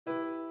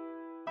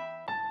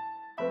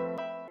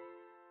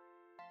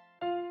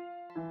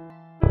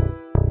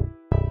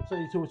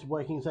What's up, YouTube? It's your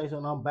boy King Say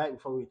Something. I'm back.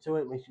 Before we get to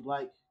it, make sure you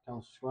like,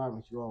 comment, subscribe,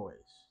 make sure you always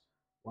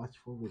watch the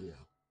full video.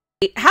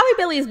 Halle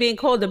Bailey is being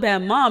called a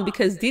bad mom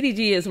because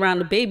DDG is around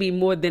the baby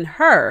more than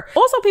her.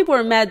 Also, people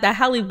are mad that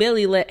Halle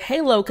Bailey let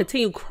Halo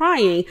continue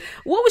crying.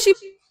 What was she?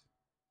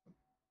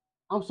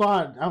 I'm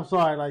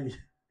sorry. Like,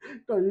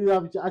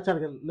 I try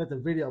to let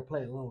the video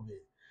play a little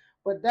bit,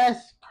 but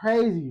that's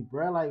crazy,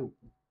 bro. Like,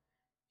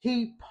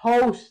 he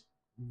posts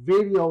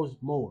videos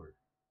more.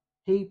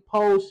 He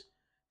posts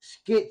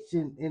skits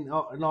and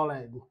all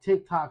that, and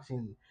TikToks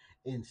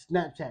and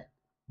Snapchat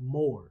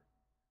more.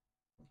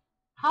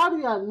 How do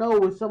y'all know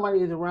when somebody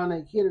is around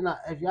that kid or not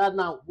if y'all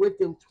not with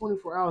them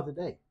 24 hours a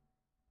day?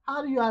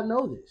 How do y'all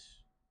know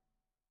this?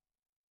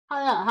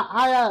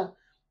 How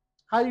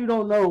you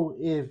don't know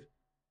if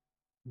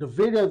the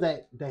video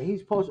that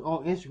he's posted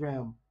on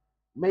Instagram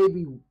may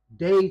be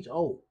days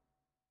old?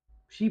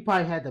 She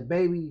probably had the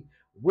baby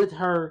with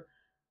her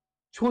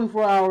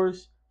 24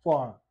 hours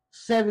for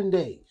 7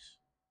 days.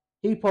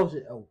 He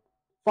posted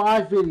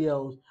 5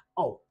 videos.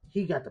 Oh,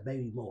 he got the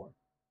baby more.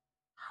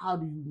 How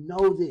do you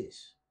know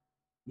this?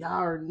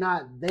 Y'all are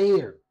not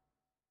there.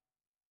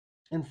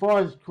 And as far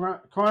as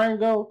crying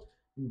go,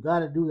 you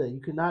gotta do that. You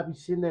cannot be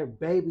sitting there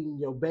babying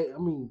your baby. I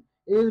mean,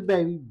 it is a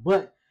baby,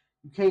 but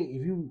you can't.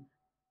 If you,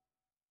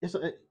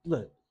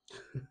 look.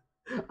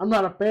 I'm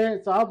not a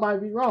parent, so I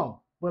might be wrong,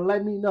 but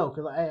let me know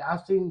because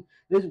I've seen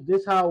this.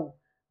 This how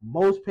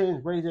most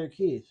parents raise their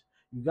kids.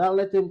 You gotta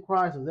let them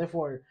cry, so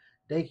therefore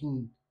they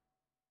can,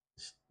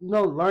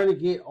 learn to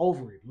get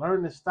over it.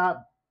 Learn to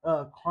stop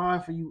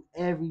crying for you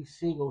every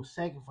single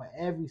second for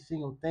every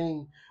single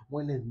thing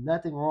when there's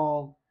nothing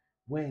wrong.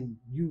 When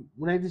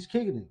they just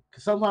kicking it,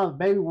 because sometimes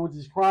baby will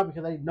just cry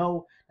because they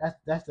know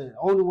that's the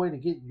only way to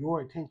get your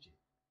attention.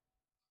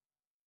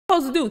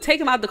 Supposed to do? Take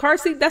him out the car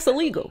seat? That's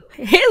illegal.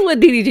 Here's what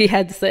DDG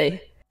had to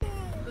say.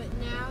 But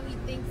now he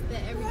thinks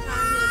that every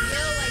time he'll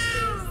yell like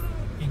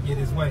this, he get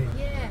his way.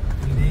 yeah,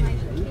 Indeed. like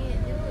he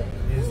can't do it.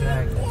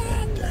 Exactly.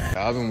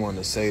 I've been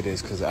wanting to say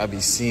this because I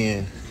be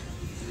seeing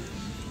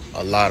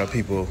a lot of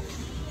people,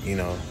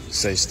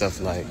 say stuff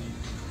like,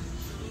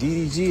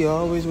 DDG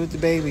always with the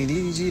baby.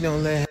 DDG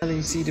don't let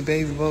Halle see the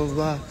baby, blah, blah,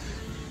 blah.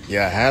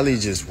 Yeah, Halle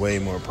just way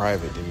more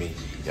private than me.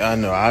 Y'all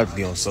know I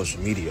be on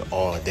social media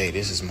all day.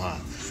 This is my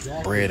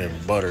bread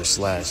and butter /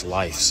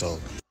 life.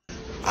 So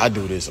I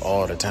do this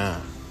all the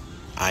time.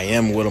 I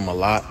am with him a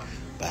lot,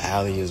 but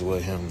Halle is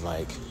with him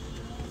like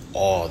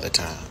all the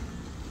time.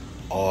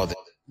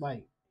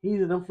 Like,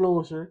 he's an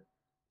influencer.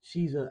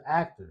 She's an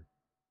actor.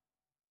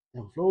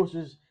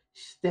 Influencers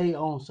stay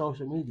on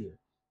social media.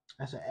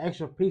 That's an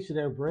extra piece of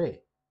their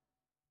bread.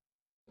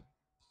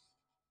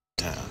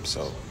 Time.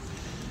 So,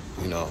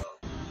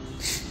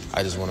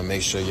 I just want to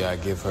make sure y'all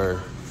give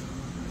her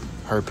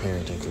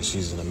parenting because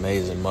she's an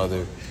amazing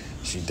mother.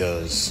 She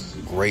does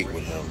great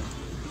with him.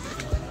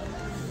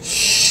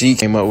 She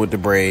came up with the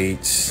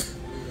braids.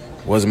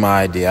 Wasn't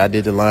my idea. I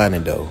did the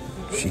lining though.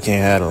 She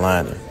can't have the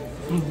liner.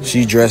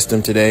 She dressed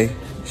him today.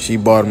 She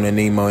bought him the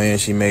Nemo and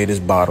she made his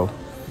bottle.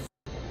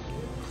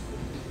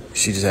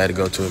 She just had to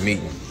go to a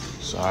meeting.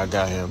 So I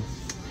got him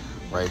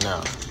right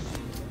now.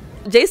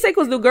 Jay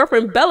Cinco's new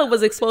girlfriend Bella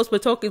was exposed for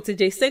talking to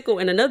Jay Cinco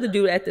and another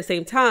dude at the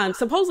same time.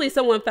 Supposedly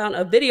someone found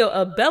a video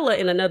of Bella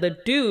and another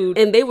dude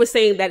and they were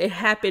saying that it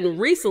happened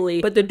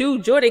recently, but the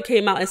dude Jordan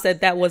came out and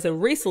said that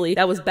wasn't recently,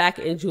 that was back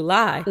in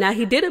July. Now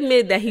he did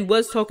admit that he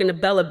was talking to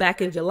Bella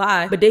back in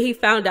July, but then he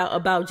found out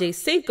about Jay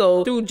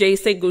Cinco through Jay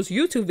Cinco's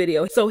YouTube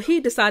video. So he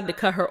decided to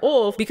cut her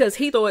off because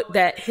he thought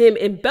that him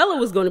and Bella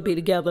was going to be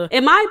together.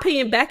 In my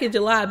opinion, back in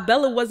July,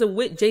 Bella wasn't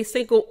with Jay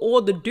Cinco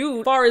or the dude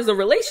as far as a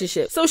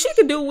relationship. So she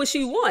could do what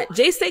she wants.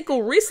 Jay Cinco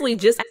recently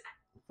just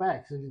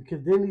facts,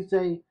 because then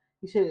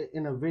he said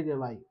in a video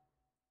like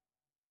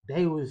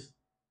they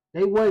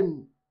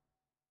wasn't.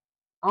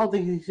 I don't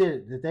think he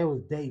said that they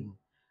was dating,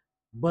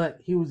 but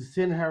he was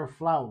sending her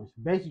flowers,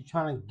 basically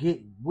trying to get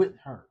with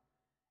her.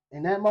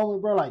 In that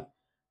moment, bro, like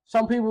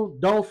some people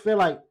don't feel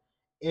like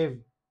if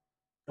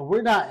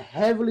we're not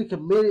heavily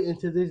committed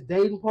into this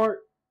dating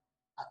part,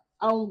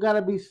 I don't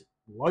gotta be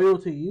loyal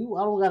to you.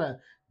 I don't gotta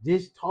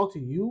just talk to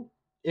you.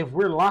 If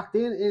we're locked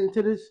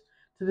into this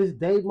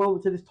day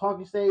moment, to this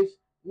talking stage,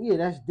 yeah,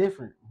 that's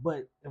different.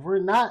 But if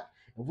we're not,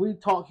 if we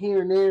talk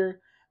here and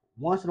there,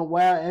 once in a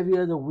while, every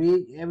other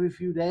week, every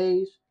few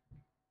days,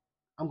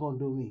 I'm gonna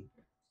do me.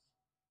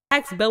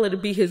 asked Bella to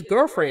be his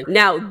girlfriend.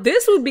 Now,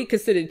 this would be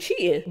considered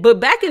cheating. But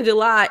back in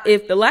July,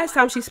 if the last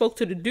time she spoke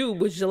to the dude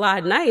was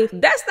July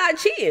 9th, that's not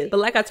cheating. But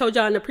like I told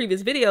y'all in the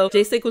previous video,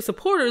 Jay Cinco's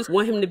supporters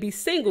want him to be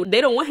single.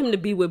 They don't want him to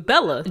be with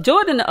Bella.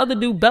 Jordan, the other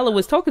dude Bella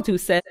was talking to,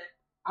 said,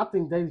 I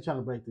think they just trying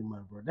to break them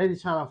up, bro. They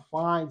just trying to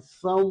find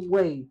some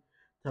way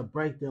to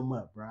break them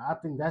up, bro. I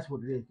think that's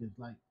what it is.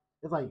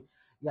 It's like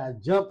you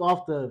got jumped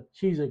off the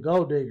she's a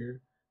gold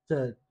digger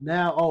to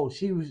now, oh,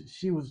 she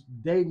was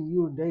dating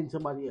you and dating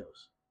somebody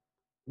else.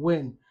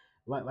 When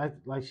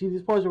like she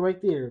just posted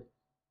right there,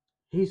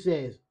 he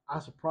says, I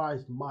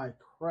surprised my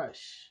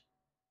crush,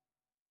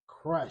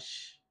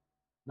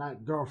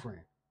 not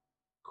girlfriend,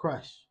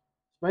 crush.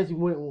 especially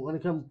when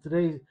it comes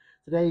to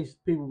today's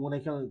people, when they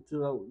come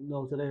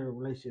to their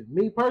relationship.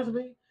 Me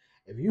personally,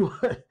 if you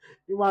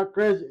you my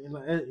crush, and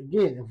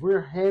again, if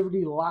we're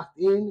heavily locked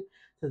in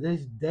to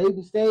this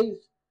dating stage,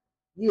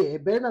 yeah,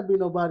 it better not be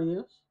nobody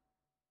else.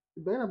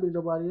 It better not be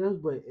nobody else.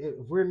 But if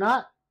we're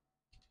not,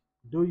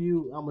 do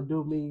you? I'm gonna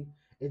do me.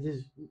 It's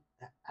just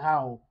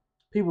how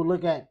people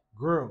look at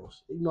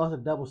girls. You know, it's a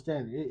double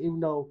standard. Even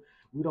though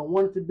we don't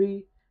want it to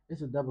be,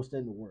 it's a double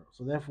standard world.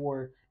 So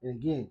therefore, and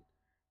again,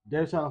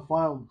 they're trying to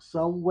find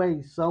some way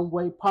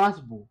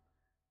possible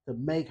to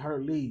make her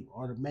leave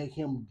or to make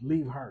him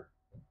leave her.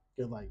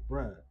 Cause like,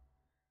 bruh,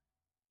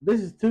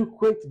 this is too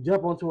quick to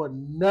jump onto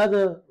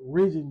another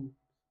reason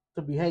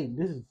to be hating.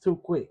 This is too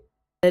quick.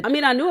 I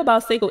mean, I knew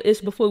about Cinco-ish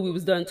before we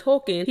was done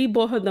talking. He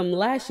bought her them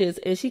lashes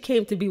and she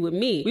came to be with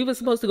me. We were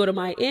supposed to go to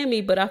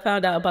Miami, but I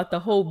found out about the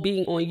whole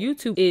being on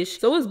YouTube-ish.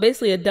 So it was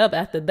basically a dub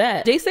after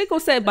that. Jay Cinco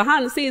said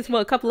behind the scenes for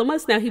a couple of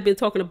months now, he's been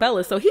talking to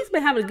Bella. So he's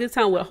been having a good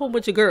time with a whole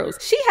bunch of girls.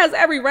 She has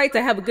every right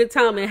to have a good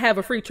time and have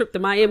a free trip to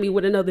Miami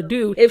with another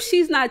dude if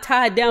she's not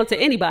tied down to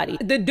anybody.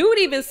 The dude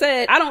even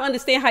said, I don't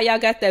understand how y'all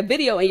got that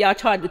video and y'all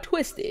tried to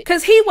twist it.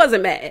 Cause he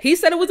wasn't mad. He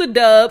said it was a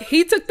dub.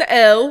 He took the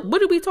L.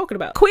 What are we talking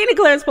about? Queen and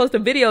Clarence posted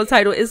a video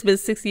titled, "It's been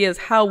 6 years.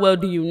 How well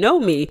do you know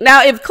me?"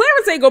 Now, if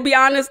Clarence ain't gonna be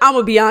honest, I'm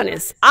gonna be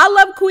honest. I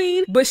love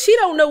Queen, but she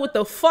don't know what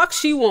the fuck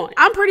she want.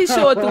 I'm pretty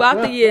sure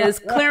throughout the years,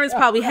 Clarence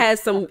probably had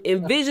some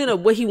envision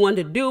of what he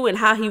wanted to do and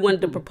how he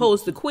wanted to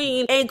propose to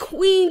Queen, and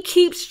Queen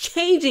keeps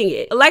changing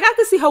it. Like, I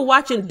could see her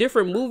watching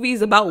different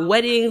movies about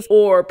weddings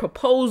or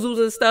proposals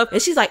and stuff,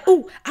 and she's like,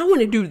 "Oh, I want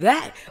to do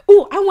that.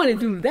 Oh, I want to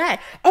do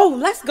that. Oh,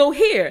 let's go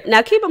here."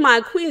 Now, keep in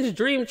mind, Queen's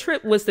dream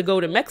trip was to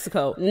go to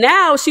Mexico.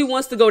 Now she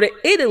wants to go to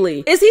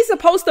Italy. Is he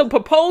supposed to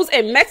propose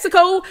in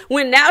Mexico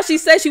when now she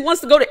says she wants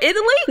to go to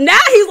Italy? Now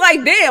he's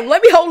like, damn,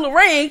 let me hold the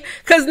ring,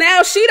 because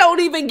now she don't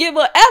even give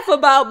a F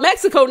about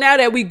Mexico now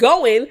that we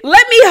going.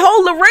 Let me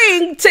hold the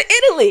ring to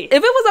Italy. If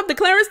it was up to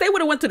Clarence, they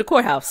would have went to the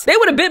courthouse. They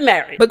would have been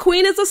married. But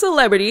Queen is a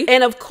celebrity,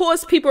 and of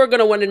course people are going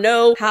to want to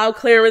know how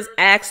Clarence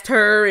asked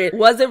her, and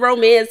was it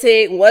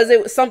romantic? Was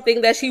it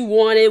something that she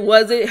wanted?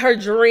 Was it her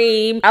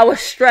dream? I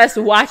was stressed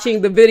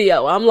watching the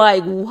video. I'm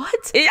like,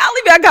 what? Y'all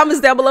leave your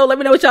comments down below. Let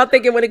me know what y'all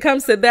thinking when it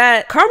comes to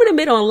that. Carmen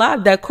admitted on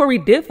live that Corey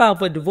did file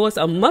for divorce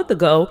a month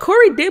ago.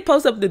 Corey did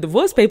post up the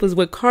divorce papers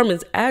with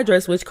Carmen's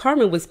address, which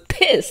Carmen was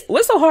pissed.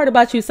 What's so hard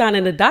about you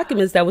signing the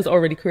documents that was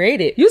already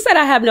created? You said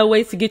I have no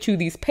ways to get you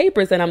these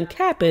papers and I'm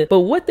capping, but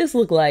what this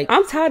look like?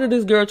 I'm tired of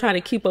this girl trying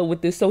to keep up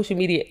with this social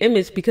media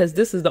image because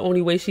this is the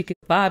only way she can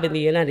survive in the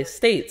United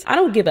States. I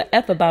don't give a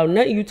F about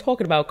nothing you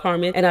talking about,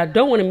 Carmen, and I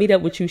don't want to meet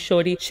up with you,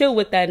 shorty. Chill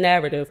with that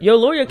narrative. Your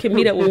lawyer can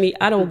meet up with me.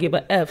 I don't give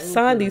a F.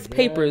 Sign these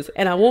papers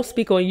and I won't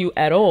speak on you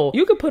at all.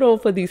 You can put on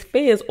for these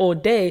fans all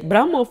day, but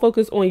I'm more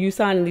focused on you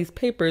signing these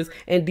papers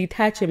and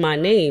detaching my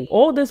name.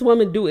 All this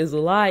woman do is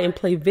lie and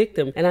play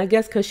victim, and I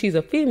guess because she's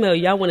a female,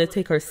 y'all want to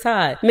take her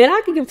side. Man,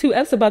 I can give two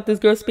F's about this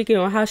girl speaking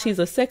on how she's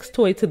a sex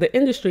toy to the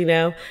industry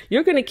now.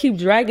 You're gonna keep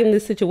dragging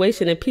this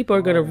situation and people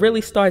are gonna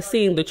really start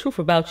seeing the truth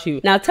about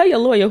you. Now tell your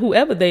lawyer,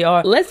 whoever they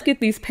are, let's get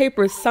these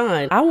papers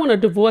signed. I want a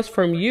divorce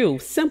from you.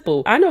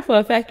 Simple. I know for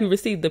a fact you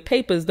received the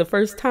papers the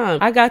first time.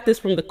 I got this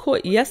from the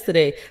court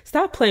yesterday.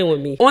 Stop playing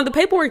with me. On the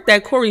paperwork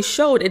that Corey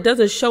showed, it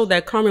doesn't show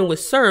that Carmen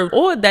was served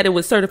or that it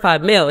was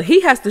certified mail.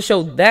 He has to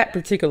show that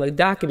particular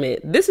document.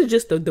 This is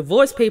just the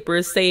divorce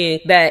papers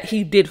saying that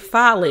he did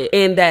file it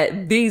and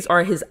that these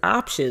are his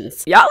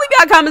options. Y'all leave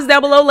y'all comments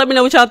down below. Let me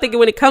know what y'all thinking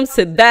when it comes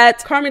to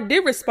that. Carmen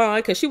did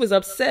respond because she was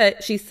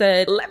upset. She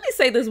said, "Let me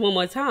say this one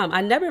more time.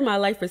 I never in my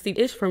life received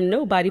ish from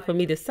nobody for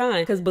me to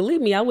sign, because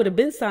believe me, I would have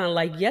been signed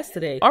like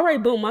yesterday. All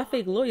right, boom, my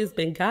fake lawyer's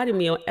been guiding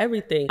me on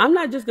everything. I'm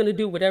not just gonna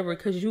do whatever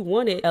because you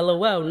want it.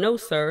 LOL. No,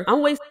 sir.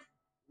 I'm wasting."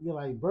 You're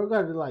like, bro,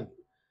 gotta like,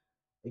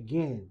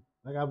 again,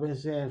 like I've been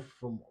saying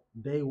from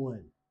day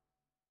one,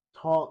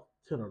 talk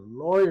to the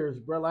lawyers,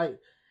 bro. Like,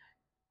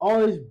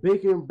 all this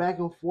bickering back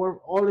and forth,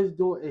 all this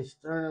doing is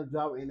stirring up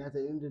job, and at the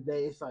end of the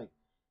day, it's like,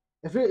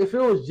 if it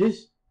was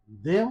just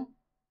them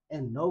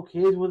and no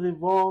kids was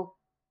involved,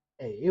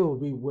 hey, it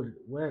would be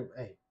whatever.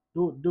 Hey,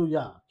 do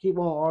y'all keep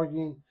on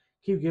arguing,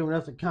 keep giving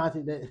us the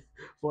content that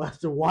for us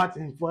to watch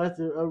and for us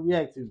to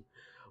react to,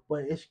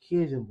 but it's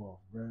kids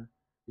involved, bro.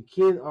 The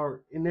kids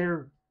are in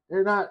there;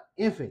 they're not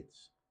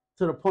infants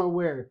to the point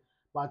where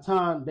by the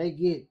time they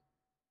get,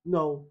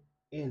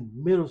 in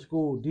middle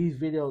school, these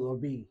videos will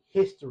be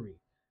history.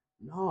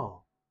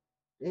 No,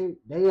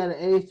 they at an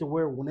age to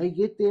where when they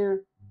get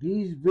there,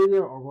 these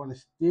videos are going to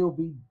still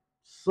be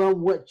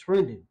somewhat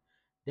trending.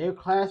 Their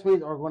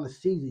classmates are going to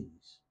see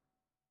these.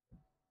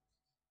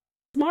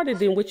 Smarter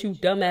than what you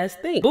dumbass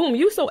think. Boom,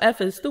 you so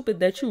effing stupid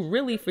that you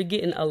really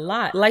forgetting a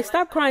lot. Like,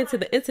 stop crying to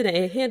the internet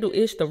and handle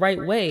ish the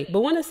right way.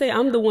 But when I say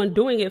I'm the one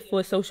doing it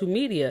for social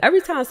media,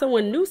 every time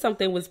someone knew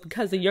something was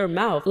because of your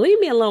mouth. Leave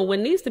me alone. What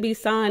needs to be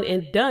signed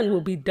and done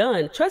will be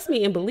done. Trust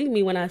me and believe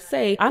me when I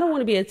say I don't want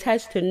to be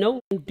attached to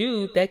no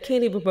dude that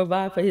can't even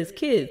provide for his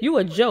kids. You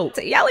a joke.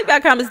 So y'all leave your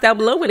comments down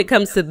below when it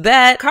comes to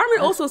that. Carmen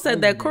also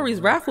said that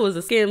Corey's raffle is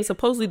a scam.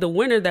 Supposedly the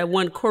winner that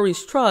won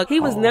Corey's truck, he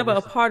was never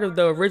a part of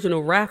the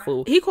original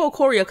raffle. He called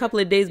Corey a couple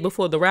of days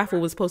before the raffle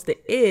was supposed to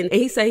end,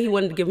 and he said he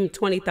wanted to give him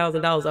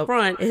 $20,000 up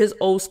front in his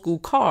old school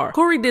car.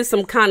 Corey did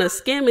some kind of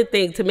scamming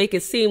thing to make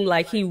it seem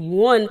like he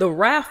won the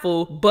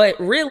raffle, but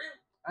really,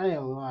 I ain't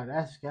gonna lie,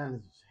 that's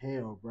scandalous as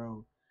hell,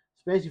 bro.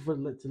 Especially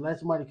to let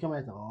somebody come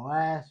at the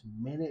last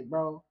minute,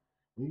 bro.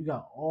 When you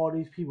got all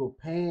these people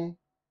paying,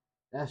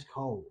 that's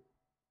cold.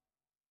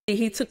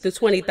 he took the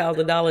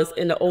 $20,000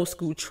 in the old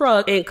school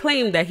truck and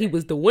claimed that he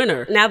was the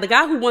winner. Now, the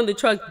guy who won the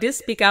truck did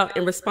speak out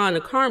and respond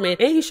to Carmen,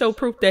 and he showed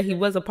proof that he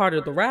was a part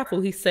of the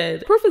raffle. He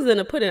said, "Proof is in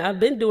the pudding. I've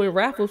been doing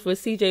raffles for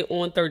CJ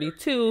on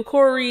 32,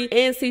 Corey,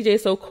 and CJ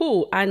So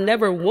Cool. I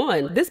never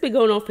won. This been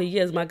going on for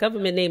years. My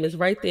government name is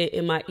right there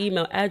in my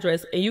email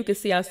address, and you can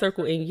see I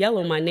circle in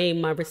yellow my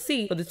name, my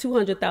receipt for the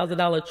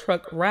 $200,000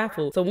 truck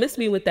raffle. So miss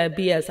me with that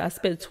BS. I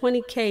spent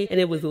 $20K and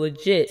it was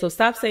legit. So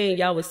stop saying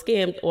y'all was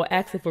scammed or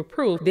asking for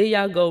proof. There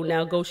y'all go.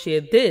 Now go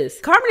share this."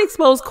 Carmen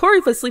exposed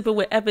Corey for sleeping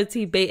with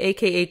FNT Bae,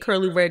 aka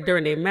Curly Red,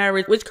 during their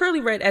marriage, which Curly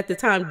Red at the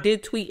time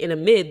did tweet and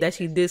admit that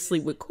she did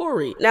sleep with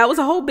Corey. Now, it was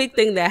a whole big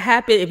thing that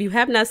happened. If you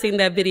have not seen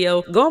that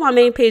video, go on my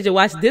main page and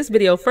watch this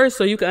video first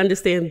so you can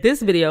understand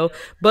this video.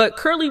 But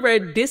Curly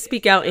Red did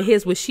speak out, and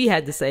here's what she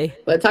had to say.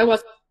 But talk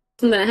about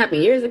something that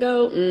happened years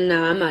ago?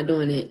 Nah, I'm not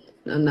doing it.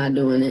 I'm not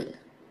doing it.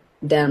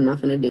 That I'm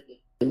not gonna do.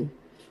 And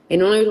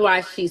the only reason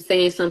why she's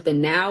saying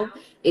something now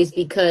is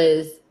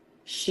because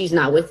she's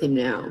not with him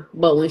now.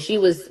 But when she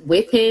was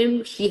with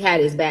him, she had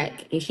his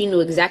back and she knew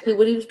exactly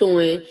what he was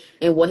doing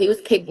and what he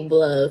was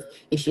capable of.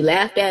 And she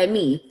laughed at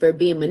me for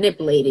being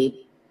manipulated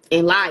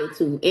and lied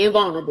to and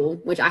vulnerable,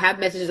 which I have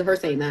messages of her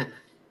saying that,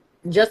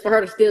 just for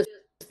her to still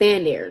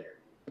stand there.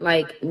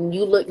 Like,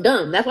 you look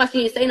dumb. That's why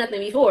she didn't say nothing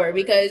before,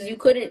 because you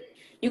couldn't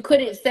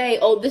say,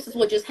 "Oh, this is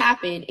what just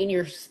happened," and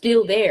you're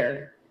still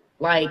there.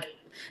 Like,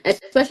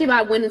 especially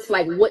by when it's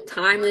like what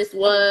time this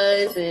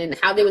was and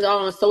how they was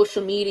all on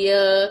social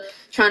media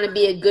trying to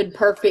be a good,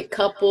 perfect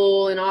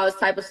couple and all this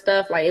type of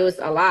stuff. Like, it was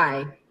a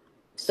lie.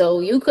 So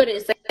you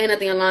couldn't say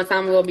nothing a long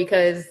time ago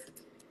because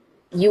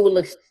you would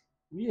look.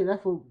 Yeah,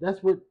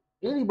 that's what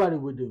anybody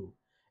would do.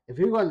 If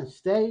you're gonna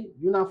stay,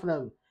 you're not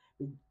gonna.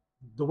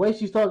 The way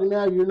she's talking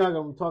now, you're not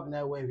gonna be talking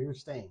that way if you're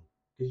staying,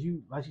 because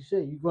you, like you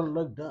said, you're gonna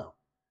look dumb.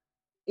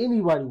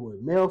 Anybody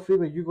would, male,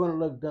 female, you're gonna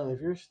look dumb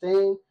if you're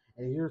staying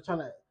and you're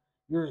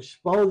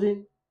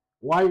exposing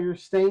why you're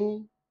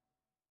staying.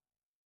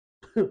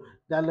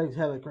 That looks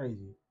hella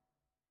crazy.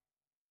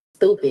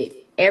 Stupid.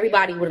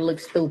 Everybody would have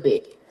looked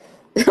stupid.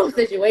 The whole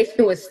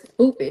situation was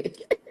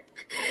stupid.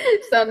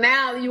 So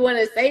now you want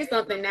to say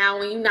something now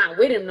when you're not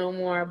with him no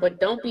more, but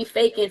don't be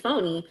fake and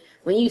phony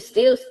when you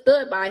still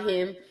stood by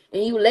him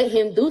and you let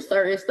him do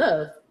certain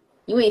stuff.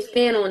 You ain't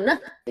stand on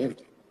nothing.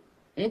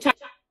 And talk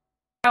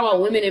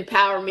about women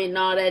empowerment and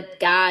all that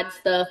God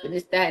stuff and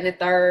this, that, and the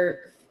third.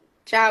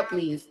 Child,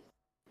 please.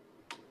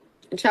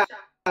 Child,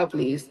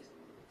 please.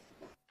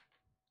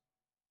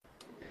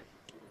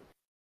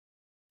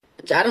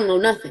 I don't know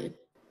nothing.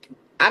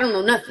 I don't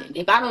know nothing.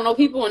 If I don't know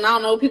people and I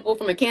don't know people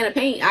from a can of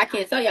paint, I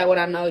can't tell y'all what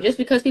I know. Just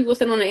because people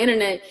sit on the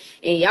internet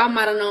and y'all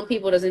might have known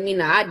people doesn't mean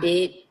that I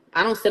did.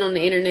 I don't sit on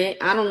the internet.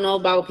 I don't know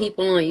about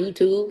people on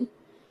YouTube.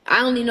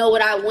 I only know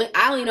what I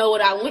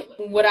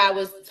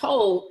was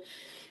told.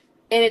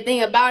 And the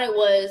thing about it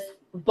was,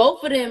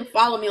 both of them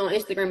followed me on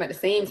Instagram at the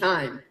same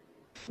time.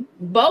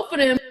 Both of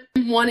them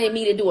wanted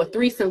me to do a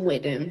threesome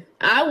with them.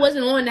 I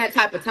wasn't on that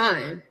type of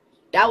time.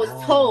 I was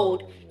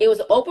told it was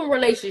an open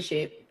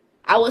relationship.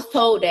 I was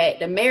told that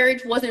the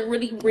marriage wasn't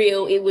really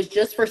real. It was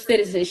just for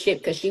citizenship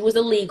because she was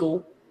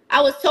illegal.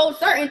 I was told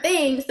certain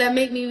things that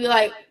make me be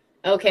like,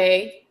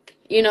 okay,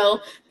 you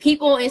know,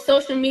 people in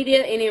social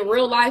media and in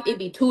real life, it'd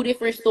be two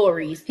different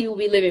stories. People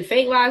be living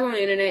fake lives on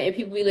the internet and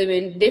people be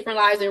living different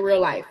lives in real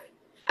life.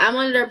 I'm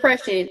under the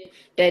impression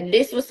that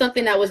this was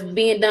something that was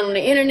being done on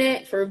the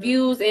internet for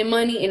views and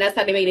money, and that's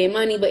how they made their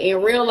money. But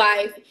in real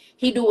life,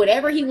 he do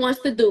whatever he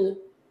wants to do,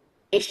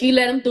 and she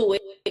let him do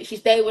it. She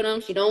stayed with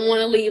him. She don't want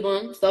to leave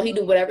him, so he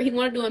do whatever he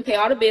want to do and pay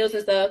all the bills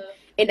and stuff.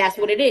 And that's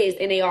what it is.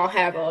 And they all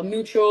have a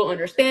mutual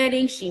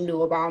understanding. She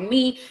knew about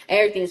me.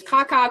 Everything's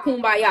kaka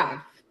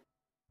kumbaya.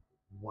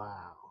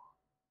 Wow.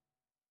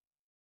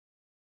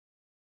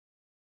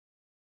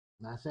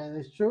 Not saying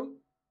it's true,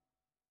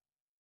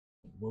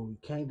 but we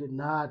can't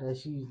deny that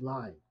she's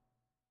lying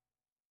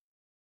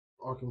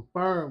or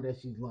confirm that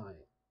she's lying.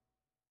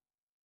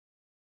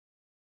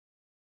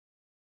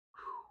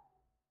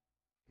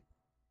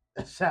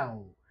 That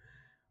sound,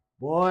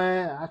 boy,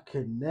 I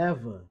could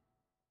never.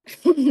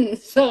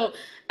 So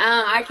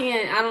I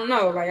don't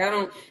know.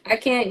 Like, I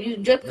can't. You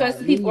just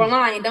because people are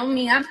lying don't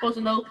mean I'm supposed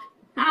to know.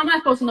 How am I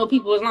supposed to know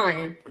people is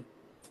lying?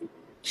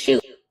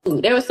 Shoot,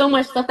 there was so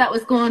much stuff that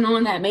was going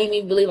on that made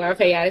me believe, like,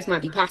 okay, yeah, this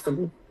might be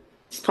possible.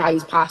 It's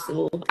probably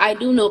possible. I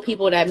do know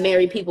people that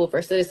marry people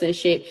for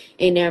citizenship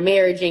and their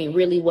marriage ain't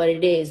really what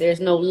it is. There's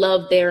no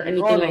love there or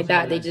anything like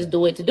that. They just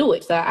do it to do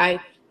it. So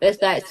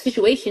that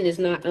situation is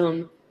not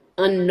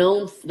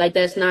unknown. Like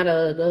that's not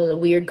a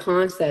weird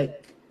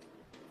concept.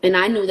 And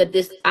I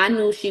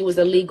knew she was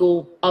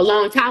illegal a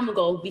long time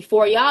ago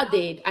before y'all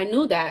did. I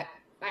knew that.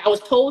 Like, I was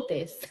told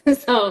this.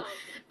 So,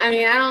 I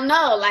mean, I don't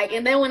know. Like,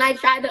 and then when I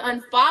tried to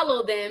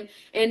unfollow them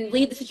and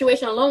leave the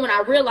situation alone, when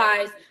I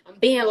realized I'm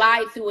being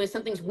lied to and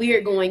something's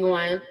weird going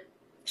on,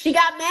 she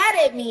got mad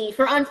at me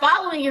for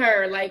unfollowing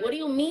her. Like, what do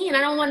you mean? I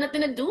don't want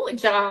nothing to do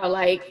with y'all.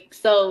 Like,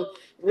 so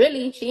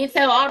really, she didn't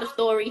tell all the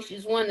story. She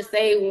just wanted to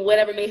say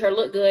whatever made her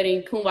look good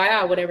and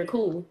kumbaya, whatever,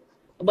 cool.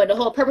 But the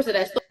whole purpose of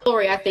that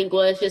story, I think,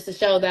 was just to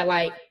show that,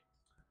 like,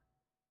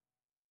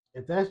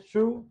 If that's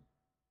true,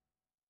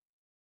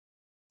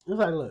 it's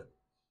like, look,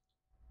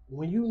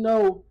 when you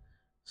know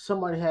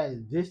somebody has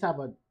this type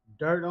of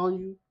dirt on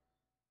you,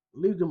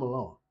 leave them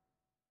alone.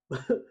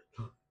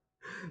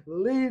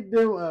 Leave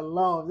them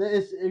alone.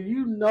 If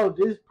you know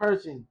this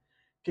person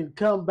can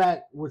come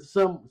back with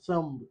some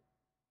some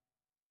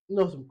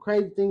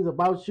crazy things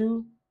about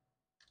you,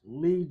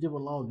 leave them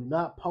alone. Do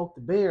not poke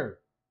the bear.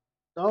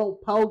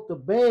 Don't poke the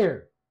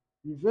bear.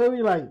 You feel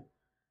me? Like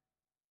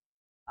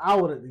I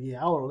would have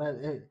let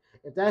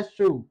if that's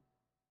true.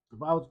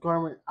 If I was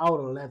Carmen, I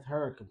would have left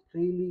her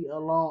completely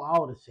alone. I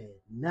would have said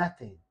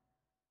nothing.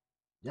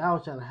 Y'all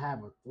was trying to have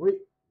a three.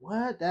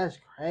 What? That's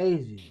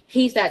crazy.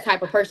 he's that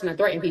type of person to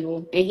threaten people,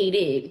 and he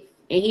did,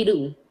 and he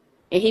do.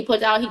 And he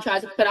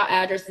tries to put out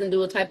addresses and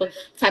do a type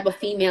of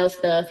female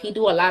stuff. He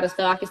do a lot of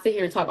stuff. I can sit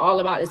here and talk all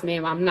about this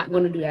man, but I'm not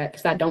going to do that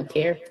because I don't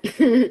care.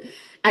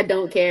 I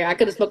don't care. I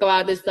could have spoke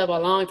about this stuff a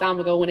long time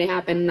ago when it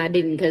happened, and I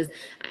didn't because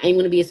I ain't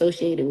going to be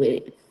associated with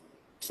it.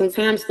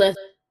 Sometimes stuff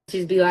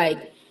just be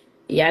like,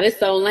 yeah, this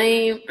so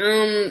lame.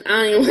 I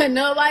don't even want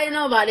nobody to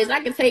know about this. I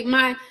can take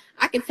my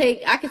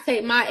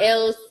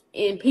L's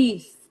in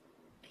peace.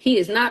 He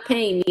is not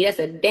paying me. That's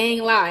a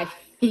dang lie.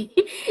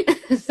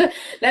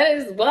 That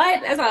is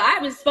what? That's all. I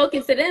haven't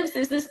spoken to them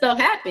since this stuff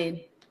happened.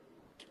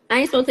 I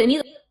ain't spoken to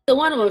neither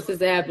one of them since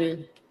it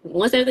happened.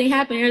 Once everything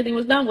happened, everything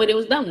was done with. It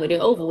was done with.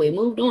 It over with.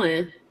 Moved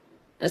on.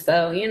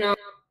 So,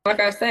 like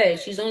I said,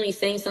 she's only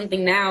saying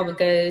something now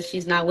because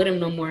she's not with him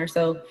no more.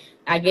 So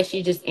I guess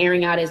she's just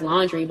airing out his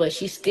laundry, but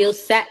she still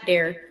sat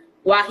there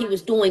while he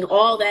was doing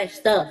all that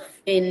stuff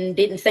and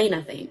didn't say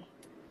nothing.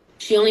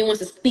 She only wants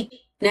to speak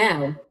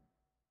now.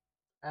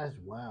 That's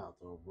wild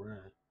though, bro.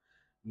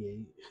 Yeah.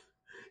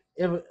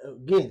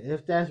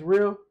 If that's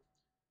real,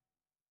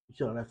 you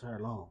should have left her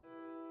alone.